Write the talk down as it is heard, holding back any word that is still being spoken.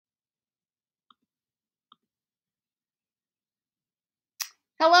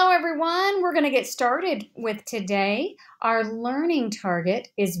Hello, everyone. We're going to get started with today. Our learning target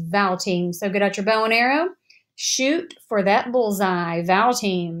is Vowel Teams. So get out your bow and arrow. Shoot for that bullseye. Vowel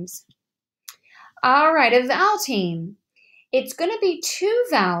Teams. All right, a vowel team. It's going to be two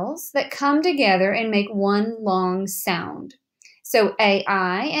vowels that come together and make one long sound. So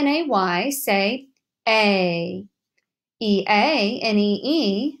A-I and A-Y say A. E-A and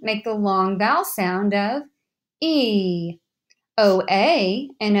E-E make the long vowel sound of E. O-A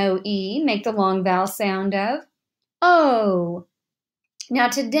and O-E make the long vowel sound of O. Now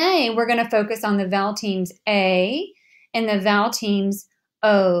today we're going to focus on the vowel teams A and the vowel teams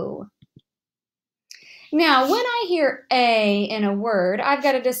O. Now when I hear A in a word, I've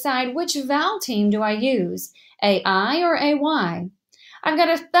got to decide which vowel team do I use, A-I or A-Y. I've got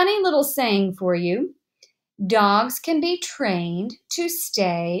a funny little saying for you. Dogs can be trained to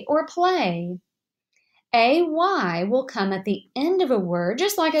stay or play. A-Y will come at the end of a word,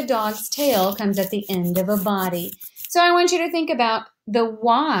 just like a dog's tail comes at the end of a body. So I want you to think about the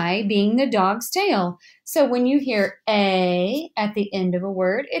Y being the dog's tail. So when you hear A at the end of a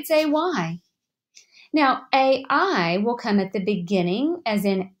word, it's A-Y. Now, A-I will come at the beginning, as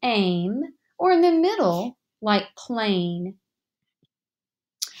in aim, or in the middle, like plain.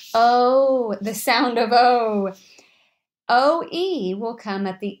 O, the sound of O. O-E will come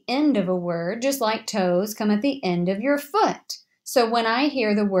at the end of a word, just like toes come at the end of your foot. So when I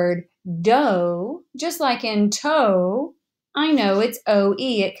hear the word doe, just like in toe, I know it's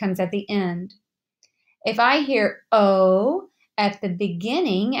O-E, it comes at the end. If I hear O at the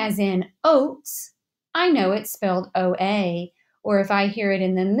beginning, as in oats, I know it's spelled O-A. Or if I hear it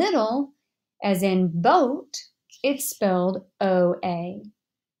in the middle, as in boat, it's spelled O-A.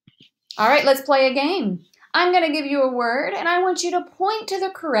 All right, let's play a game. I'm going to give you a word, and I want you to point to the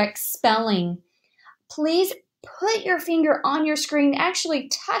correct spelling. Please put your finger on your screen. Actually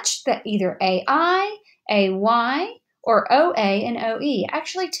touch the either A-I, A-Y, or O-A and O-E.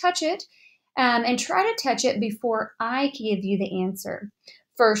 Actually touch it and try to touch it before I give you the answer.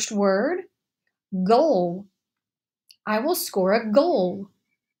 First word, goal. I will score a goal.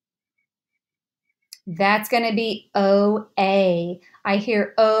 That's going to be O-A. I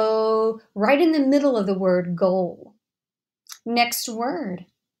hear O right in the middle of the word goal. Next word,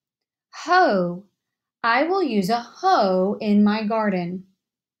 hoe. I will use a hoe in my garden.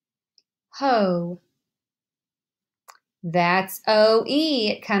 Hoe. That's O-E.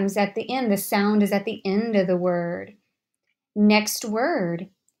 It comes at the end. The sound is at the end of the word. Next word,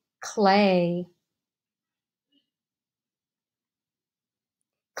 clay.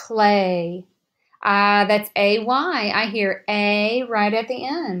 Clay. That's A-Y. I hear A right at the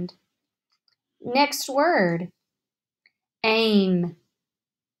end. Next word, aim.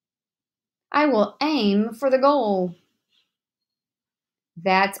 I will aim for the goal.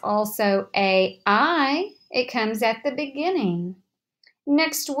 That's also A-I. It comes at the beginning.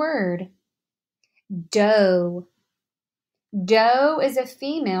 Next word, doe. Doe is a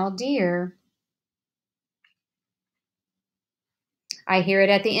female deer. I hear it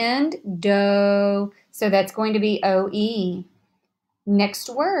at the end, doe, so that's going to be O-E. Next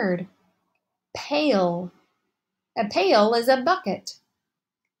word, pail. A pail is a bucket.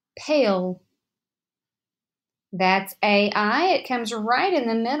 Pail. That's A-I. It comes right in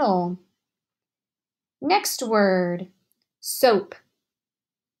the middle. Next word, soap.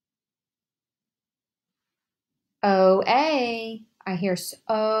 O-A. I hear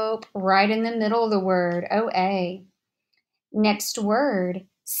soap right in the middle of the word, O-A. Next word,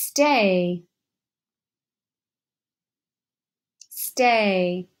 stay.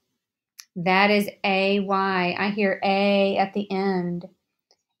 Stay. That is A-Y. I hear A at the end.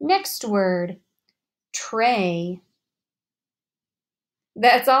 Next word, tray.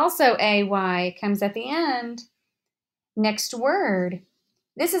 That's also A-Y. It comes at the end. Next word.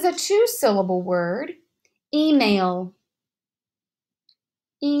 This is a two-syllable word. Email.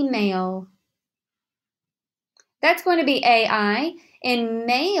 Email. That's going to be A-I. In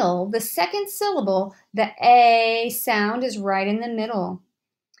mail, the second syllable, the A sound is right in the middle.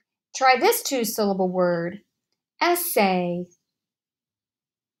 Try this two-syllable word. Essay.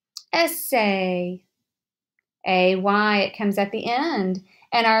 Essay. A-Y, it comes at the end.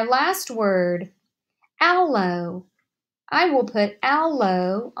 And our last word, aloe. I will put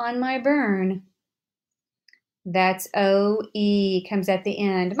aloe on my burn. That's O-E, comes at the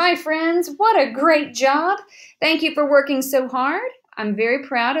end. My friends, what a great job. Thank you for working so hard. I'm very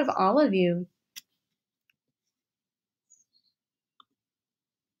proud of all of you.